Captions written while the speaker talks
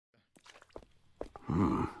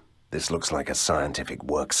This looks like a scientific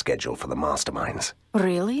work schedule for the masterminds.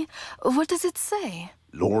 Really? What does it say?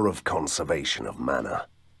 Law of conservation of mana.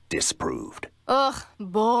 Disproved. Ugh,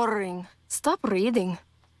 boring. Stop reading.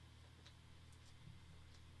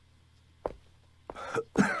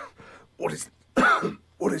 What is...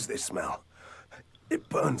 what is this smell? It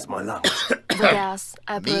burns my lungs. The gas,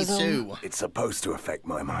 I Me presume. too. It's supposed to affect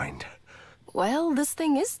my mind. Well, this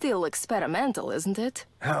thing is still experimental, isn't it?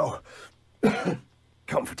 How...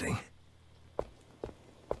 comforting.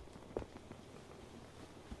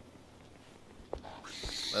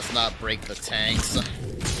 Let's not break the tanks.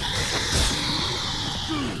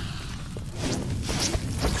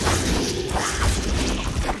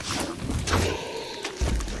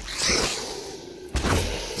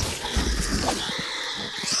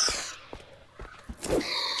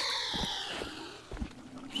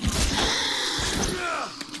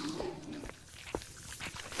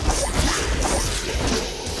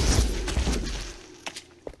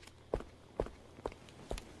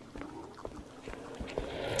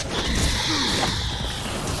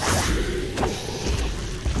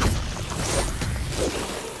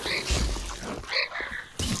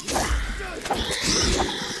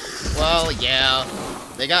 Well, yeah.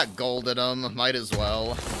 They got gold in them. Might as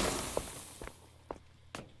well.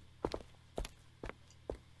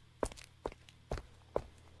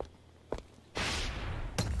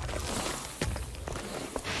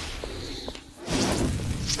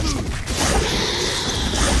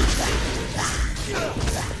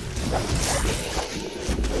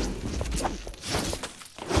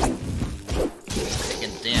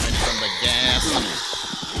 Taking damage from the gas.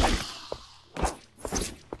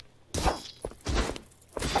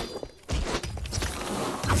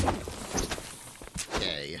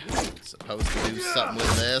 Supposed to do something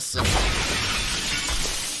with this.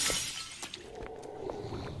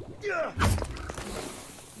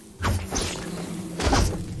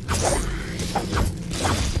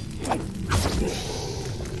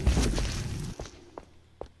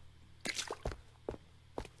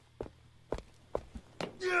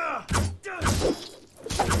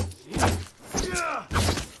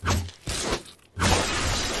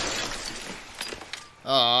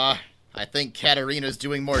 I think Katarina's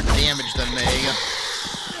doing more damage than me.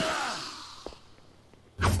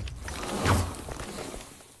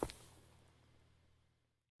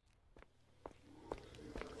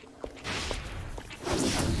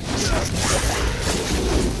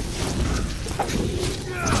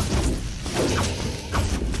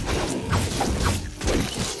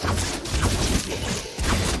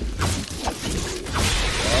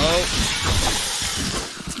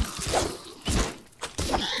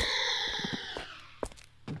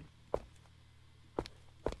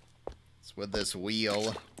 With this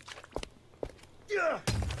wheel.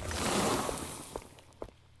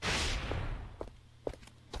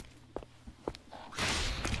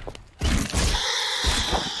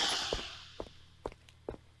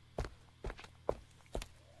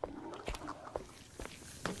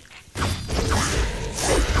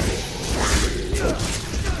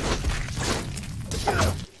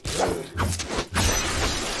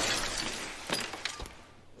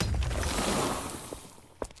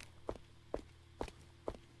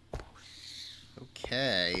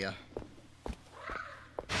 Okay.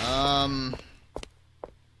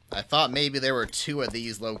 I thought maybe there were 2 of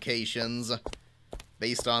these locations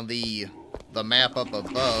based on the map up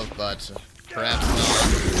above, but perhaps not.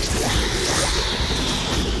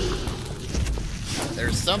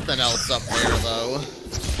 There's something else up there, though.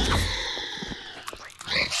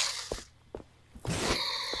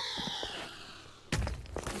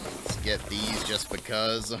 Let's get these just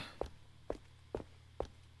because.